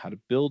people, how to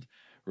build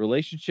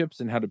relationships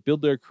and how to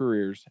build their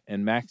careers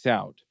and max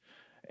out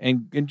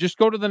and just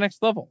go to the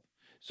next level.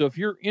 So if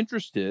you're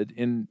interested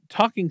in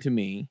talking to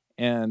me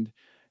and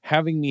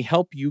having me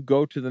help you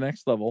go to the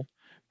next level,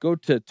 go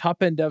to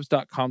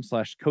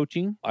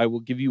topenddevs.com/coaching. I will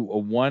give you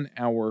a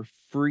 1-hour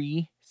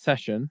free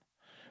session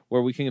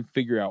where we can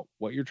figure out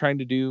what you're trying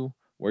to do,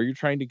 where you're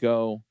trying to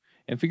go,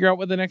 and figure out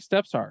what the next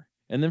steps are.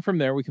 And then from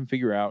there, we can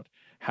figure out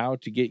how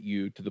to get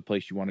you to the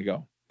place you want to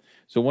go.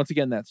 So once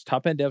again, that's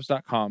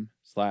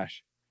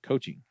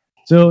topenddevs.com/coaching.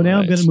 So now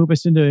I'm going to move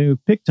us into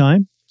pick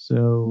time.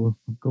 So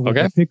go with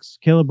the picks.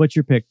 Caleb, what's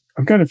your pick?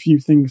 I've got a few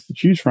things to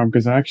choose from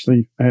because I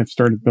have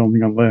started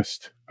building a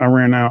list. I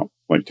ran out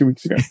like 2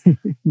 weeks ago,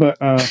 but,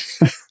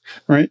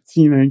 right.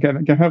 So, you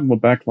got to have a little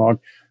backlog.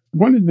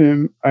 One of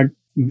them I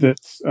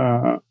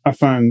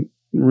find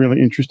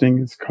really interesting.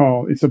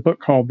 It's a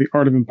book called The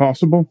Art of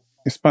Impossible.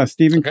 It's by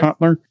Stephen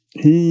Kotler.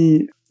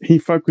 He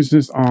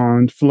focuses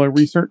on flow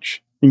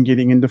research and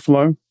getting into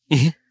flow.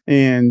 Mm-hmm.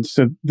 And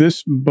so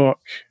this book,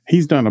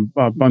 he's done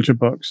a bunch of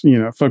books,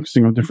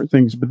 focusing on different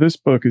things, but this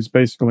book is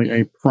basically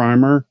a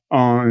primer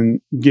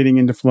on getting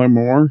into flow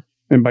more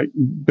and by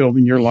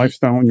building your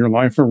lifestyle and your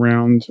life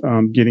around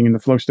getting into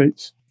flow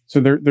states. So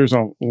there's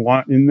a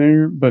lot in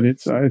there, but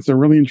it's a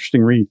really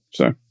interesting read.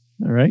 So,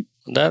 all right.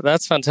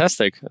 That's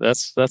fantastic.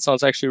 That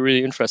sounds actually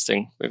really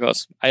interesting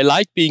because I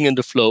like being in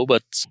the flow,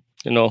 but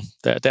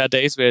there are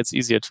days where it's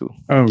easier to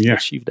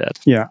achieve that.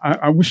 Yeah,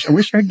 I wish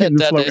I could get in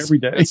the flow every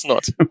day. It's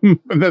not.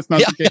 But that's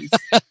not the case.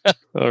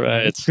 All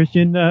right.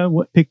 Christian,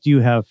 what pick do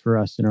you have for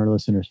us and our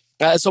listeners?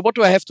 So what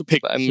do I have to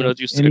pick? I'm not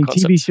used to any the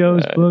concept. TV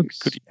shows, books,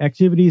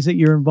 activities that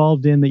you're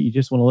involved in that you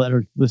just want to let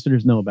our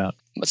listeners know about?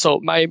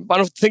 So one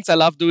of the things I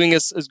love doing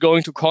is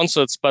going to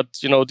concerts, but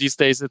these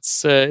days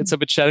it's a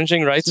bit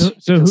challenging, right?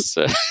 Because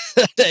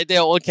they're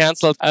all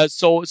canceled.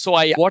 So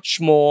I watch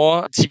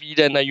more TV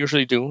than I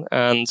usually do,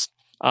 and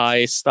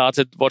I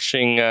started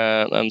watching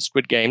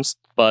Squid Game,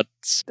 but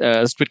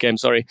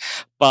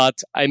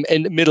I'm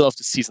in the middle of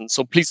the season,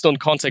 so please don't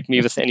contact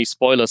me with any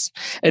spoilers.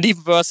 And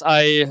even worse,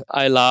 I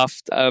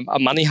laughed a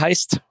Money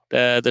Heist,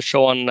 the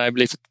show on, I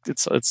believe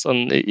it's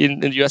on in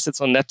the US, it's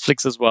on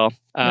Netflix as well,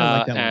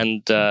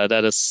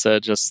 that is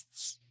just.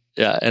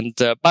 Yeah, and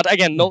but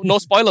again, no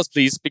spoilers,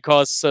 please,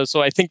 because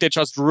so I think they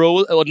just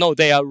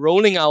they are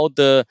rolling out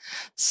the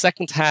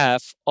second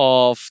half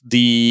of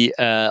the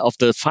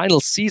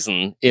final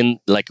season in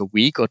like a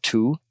week or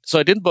two. So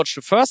I didn't watch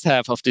the first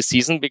half of the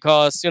season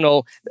because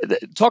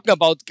talking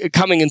about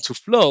coming into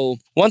flow.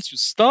 Once you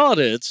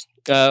started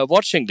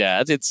watching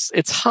that,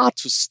 it's hard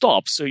to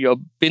stop. So you're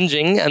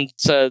binging, and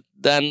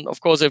then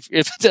of course if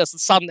there's a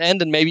sudden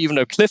end and maybe even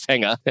a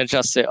cliffhanger, then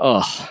just say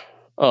oh.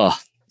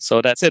 So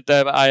that's it.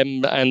 I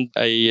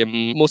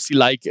mostly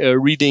like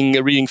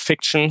reading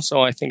fiction.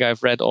 So I think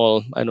I've read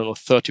all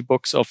 30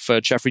 books of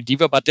Jeffrey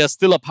Deaver, but there's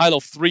still a pile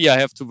of 3 I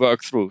have to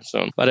work through.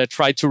 But I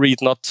try to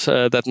read not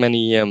that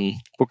many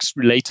books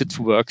related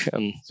to work.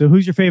 So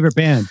who's your favorite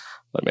band?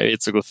 But maybe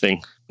it's a good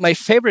thing. My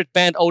favorite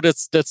band,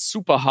 that's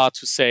super hard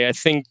to say. I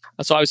think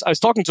so. I was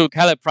talking to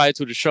Caleb prior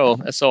to the show.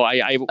 So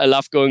I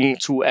love going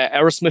to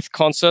Aerosmith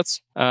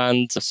concerts,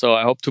 and so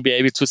I hope to be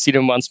able to see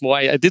them once more.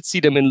 I did see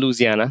them in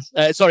Louisiana.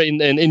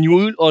 In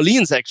New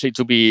Orleans, actually,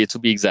 to be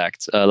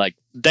exact, like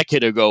a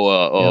decade ago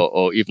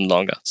or even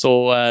longer.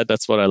 So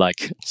that's what I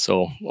like.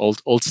 So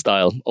old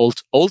style,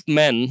 old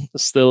men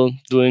still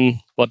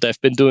doing what they've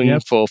been doing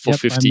for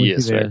 50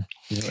 years. Right?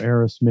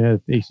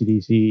 Aerosmith,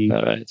 AC/DC.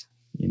 All right.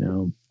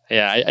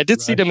 Yeah, I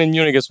did see them in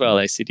Munich as well,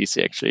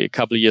 AC/DC, actually, a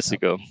couple of years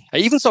ago. I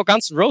even saw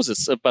Guns N'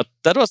 Roses, but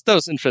that was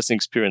an interesting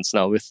experience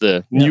now with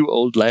the new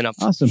old lineup.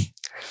 Awesome.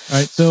 All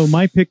right, so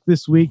my pick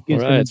this week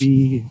is going to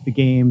be the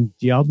game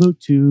Diablo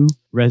 2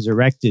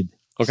 Resurrected.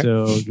 Okay.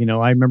 So,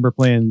 I remember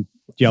playing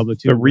Diablo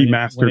 2. The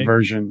remastered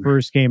version.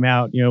 First came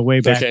out,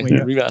 way back when.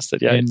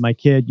 Remastered, yeah. And my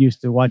kid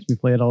used to watch me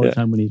play it all the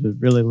time when he was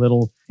really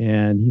little,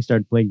 and he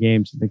started playing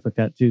games and things like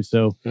that too.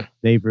 So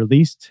they've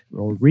released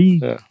or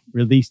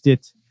re-released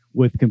it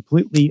with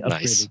completely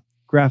upgraded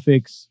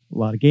graphics, a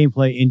lot of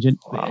gameplay, engine.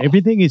 Wow.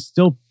 Everything is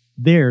still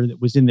there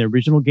that was in the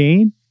original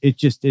game. It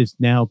just has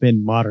now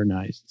been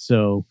modernized.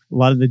 So a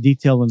lot of the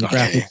detail in the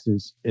graphics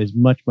is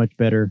much, much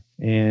better.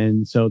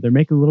 And so they're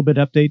making a little bit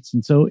of updates.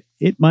 And so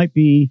it might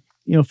be,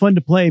 fun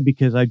to play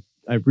because I've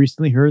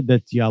recently heard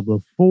that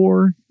Diablo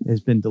 4 has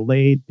been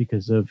delayed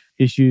because of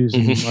issues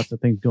and lots of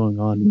things going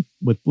on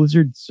with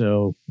Blizzard.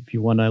 So if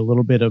you want a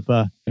little bit of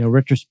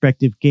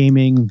retrospective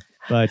gaming,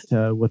 but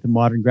with the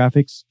modern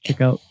graphics,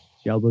 check out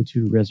Diablo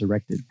 2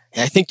 Resurrected.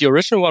 I think the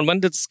original one, when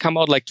did this come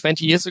out? Like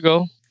 20 years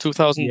ago?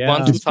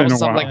 2001, 2000,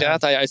 something like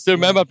that. I still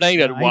remember playing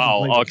that.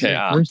 Wow. Okay.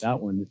 First, that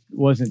one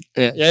wasn't.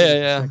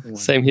 Yeah.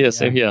 Same here.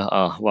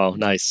 Oh, wow.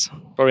 Nice.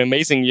 Very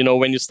amazing.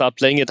 When you start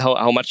playing it,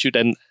 how much you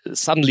then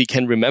suddenly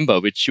can remember,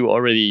 which you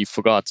already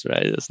forgot,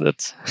 right? Isn't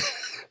it?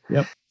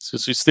 Yep. So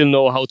you still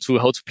know how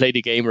to play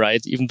the game,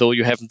 right? Even though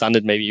you haven't done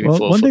it maybe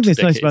before. One thing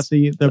that's nice about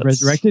the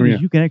Resurrected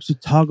is you can actually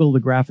toggle the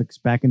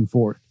graphics back and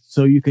forth.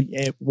 So you can,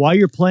 while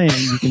you're playing,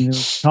 you can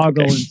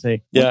toggle and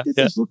say, what did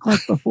this look like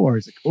before?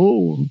 It's like,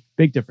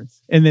 big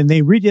difference. And then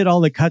they redid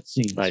all the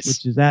cutscenes,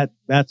 which is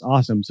that's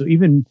awesome. So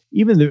even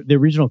the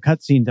original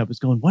cutscenes, I was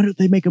going, why don't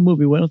they make a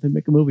movie? Why don't they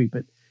make a movie?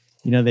 But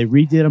they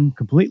redid them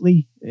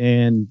completely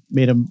and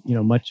made them,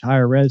 much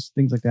higher res,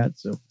 things like that.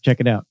 So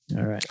check it out.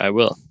 All right. I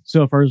will.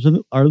 So if our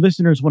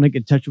listeners want to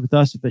get in touch with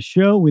us at the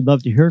show, we'd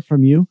love to hear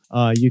from you.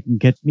 You can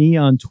get me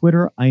on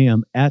Twitter. I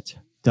am at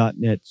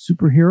 .NET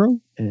Superhero.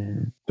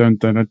 And dun,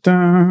 dun, dun,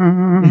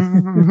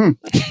 dun.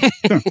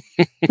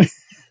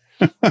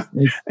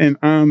 And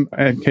I'm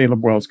at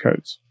Caleb Wells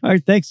Codes. All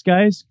right. Thanks,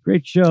 guys.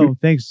 Great show.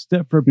 Thanks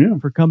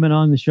for coming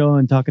on the show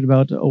and talking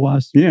about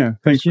OWASP. Yeah.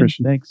 Thanks,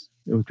 Christian. Thanks.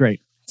 It was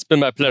great. It's been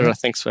my pleasure.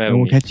 Thanks for having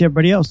me. We'll catch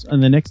everybody else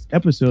on the next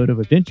episode of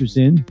Adventures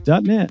in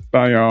 .NET.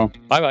 Bye, y'all.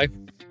 Bye-bye.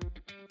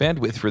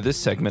 Bandwidth for this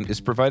segment is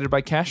provided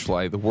by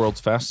CacheFly, the world's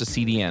fastest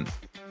CDN.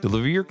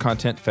 Deliver your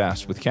content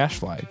fast with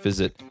CacheFly.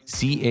 Visit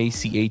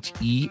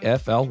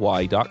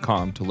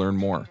CACHEFLY.com to learn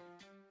more.